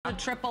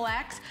the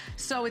XXX.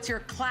 So it's your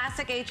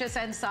classic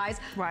HSN size.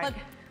 Right. But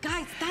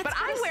guys, that's But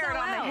I wear it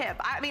on the hip.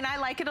 I mean, I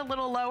like it a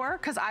little lower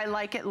because I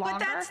like it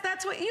longer. But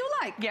that's what you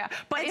like. Yeah.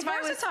 But it's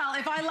versatile.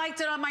 If I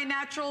liked it on my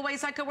natural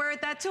waist, I could wear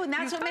it that too. And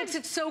that's what makes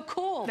it so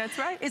cool. That's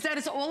right. Is that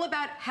it's all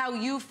about how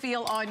you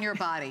feel on your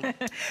body.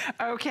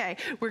 Okay,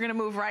 we're gonna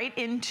move right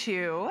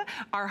into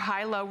our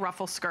high-low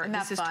ruffle skirt.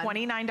 This is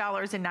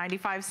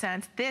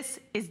 $29.95. This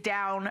is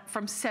down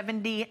from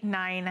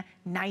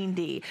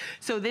 $79.90.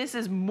 So this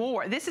is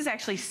more. This is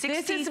actually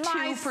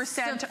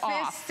 62%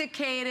 off.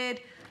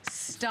 Sophisticated,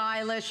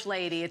 stylish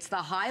lady. It's the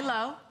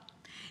high-low.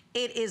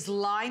 It is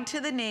lined to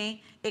the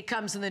knee. It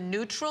comes in the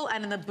neutral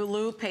and in the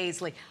blue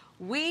paisley.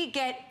 We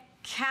get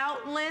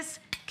countless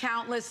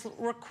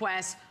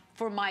requests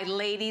for my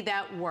lady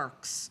that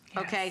works,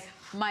 okay?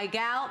 My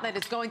gal that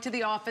is going to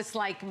the office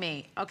like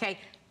me, okay?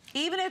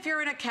 Even if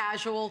you're in a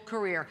casual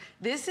career,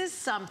 this is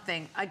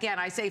something, again,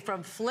 I say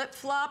from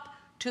flip-flop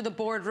to the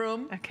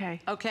boardroom, okay?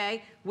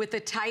 With the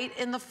tight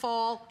in the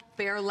fall,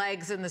 bare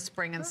legs in the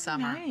spring and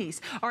summer. Nice.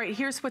 All right,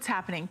 here's what's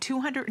happening.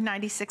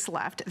 296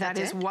 left.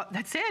 That's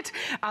it.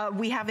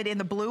 We have it in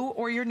the blue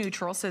or your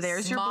neutral. So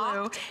there's your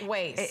blue.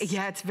 Waist.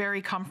 Yeah, it's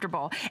very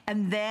comfortable.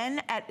 And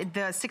then at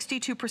the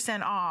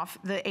 62% off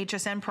the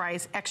HSN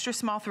price, extra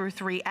small through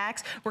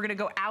 3X. We're gonna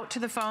go out to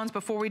the phones.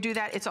 Before we do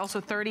that, it's also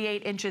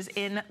 38 inches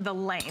in the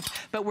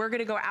length. But we're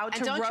gonna go out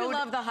to Rhode. And don't you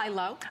love the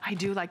high-low? I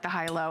do like the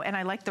high-low, and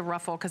I like the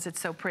ruffle because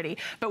it's so pretty.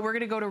 But we're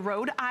gonna go to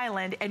Rhode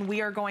Island, and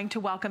we are going to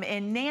welcome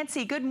in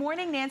Nancy. Good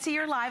morning, Nancy.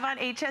 You're live on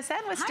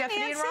HSN with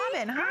Stephanie Nancy.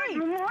 and Robin. Hi.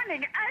 Good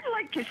morning. I'd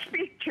like to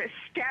speak to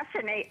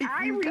Stephanie.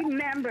 I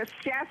remember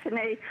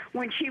Stephanie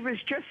when she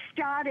was just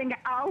starting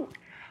out,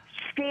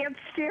 scared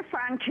stiff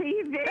on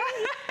TV.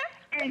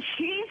 And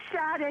she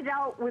started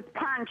out with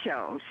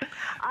ponchos.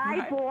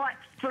 I bought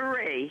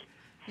 3.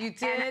 You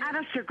did? And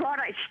honest to God,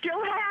 I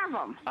still have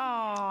them.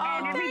 Oh,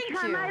 and every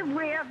time I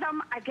wear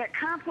them, I get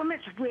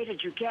compliments. Where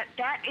did you get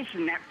that?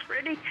 Isn't that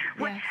pretty?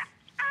 Well,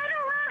 I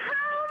don't know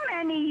how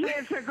many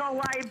years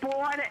ago I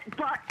bought it,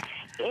 but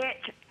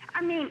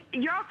I mean,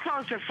 your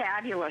clothes are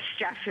fabulous,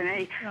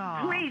 Stephanie.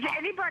 Please,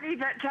 anybody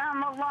that's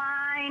on the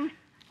line,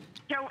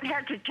 don't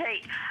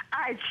hesitate.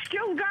 I've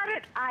still got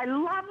it. I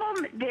love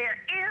them.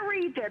 They're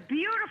airy. They're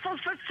beautiful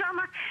for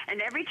summer.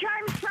 And every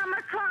time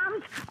summer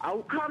comes,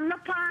 out come the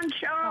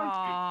ponchos.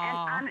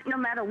 And no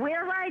matter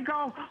where I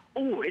go,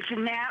 oh,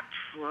 isn't that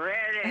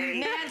pretty?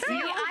 Nancy,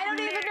 I don't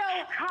even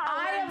know.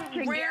 I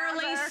am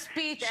rarely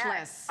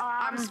speechless.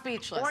 I'm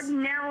speechless.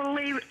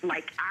 Ordinarily,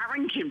 like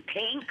orange and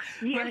pink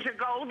years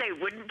ago, they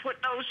wouldn't put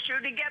those two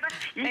together.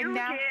 You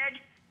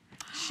did.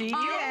 She did.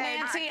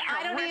 Nancy,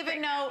 I don't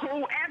even know.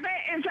 Whoever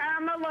is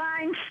on the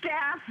line,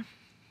 staff,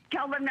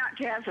 tell them not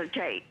to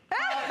hesitate.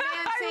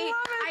 Nancy,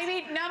 I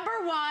mean,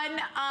 number one,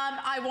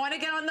 I want to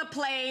get on the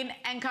plane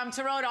and come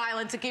to Rhode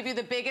Island to give you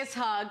the biggest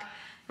hug.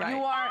 Right.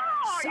 You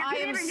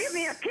can even give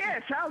me a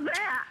kiss. How's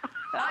that?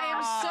 I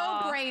am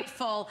so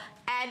grateful.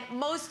 And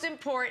most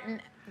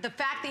important, the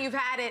fact that you've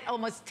had it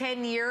almost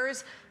 10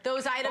 years,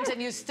 those items,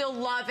 and you still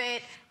love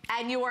it,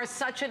 and you are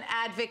such an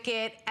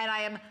advocate,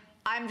 and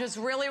I'm just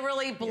really,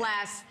 really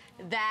blessed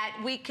that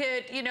we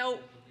could, you know,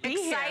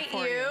 excite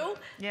you,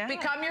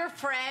 become your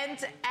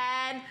friend,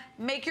 and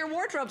make your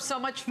wardrobe so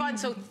much fun.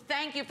 So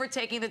thank you for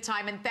taking the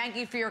time, and thank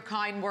you for your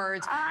kind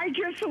words. I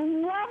just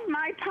love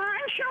my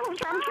ponchos.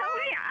 I'm telling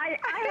you,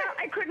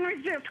 I couldn't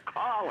resist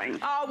calling.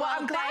 Oh, well,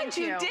 I'm glad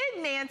you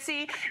did,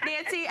 Nancy.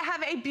 Nancy,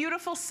 have a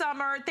beautiful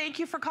summer. Thank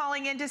you for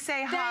calling in to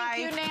say hi.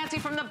 Thank you, Nancy,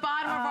 from the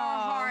bottom of our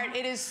heart.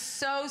 It is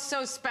so,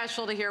 so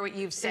special to hear what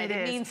you've said.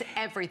 It means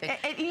everything.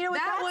 You know,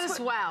 that was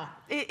wow.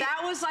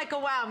 That was like a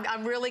wow.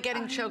 I'm really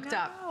getting choked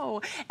up.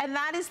 And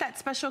that is that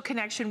special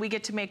connection we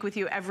get to make with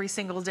you every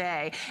single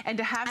day. And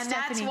to have Stephanie.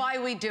 And that's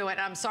why we do it.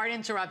 I'm sorry to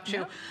interrupt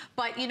you.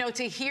 But, you know,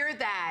 to hear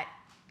that,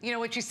 you know,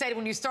 what you said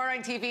when you started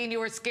on TV and you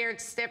were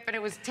scared stiff and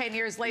it was 10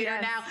 years later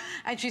now,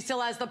 and she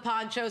still has the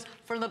ponchos.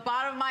 From the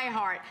bottom of my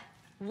heart,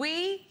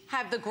 we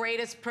have the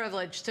greatest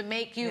privilege to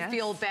make you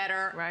feel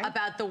better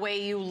about the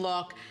way you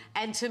look,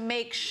 and to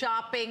make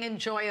shopping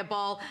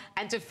enjoyable,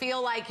 and to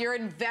feel like you're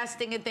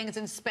investing in things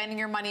and spending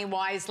your money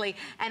wisely.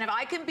 And if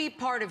I can be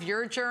part of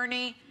your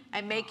journey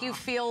and make you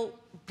feel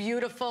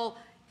beautiful,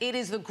 it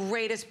is the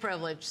greatest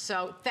privilege.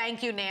 So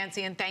thank you,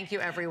 Nancy, and thank you,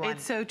 everyone.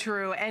 It's so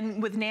true.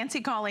 And with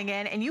Nancy calling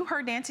in, and you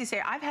heard Nancy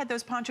say, I've had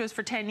those ponchos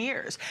for 10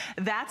 years.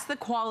 That's the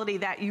quality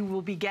that you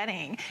will be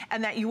getting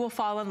and that you will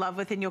fall in love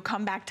with, and you'll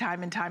come back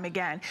time and time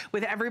again.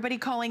 With everybody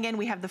calling in,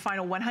 we have the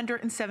final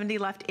 170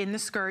 left in the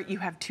skirt. You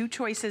have 2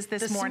 choices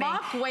this morning. The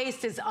smock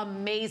waist is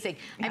amazing.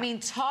 I mean,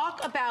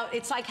 talk about,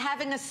 it's like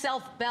having a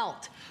self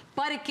belt,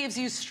 but it gives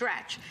you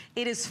stretch.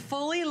 It is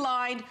fully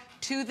lined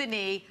to the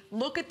knee.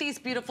 Look at these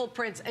beautiful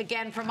prints.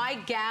 Again, for my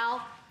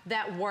gal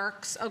that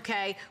works,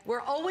 okay?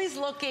 We're always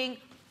looking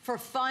for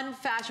fun,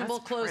 fashionable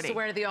clothes to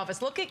wear to the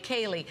office. Look at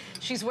Kaylee.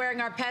 She's wearing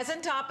our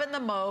peasant top in the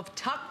mauve,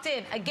 tucked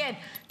in. Again,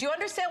 do you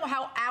understand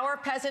how our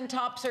peasant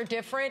tops are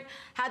different?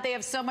 How they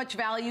have so much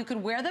value? You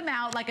can wear them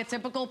out like a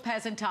typical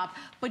peasant top,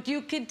 but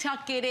you can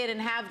tuck it in and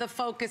have the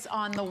focus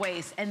on the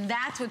waist. And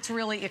that's what's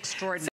really extraordinary.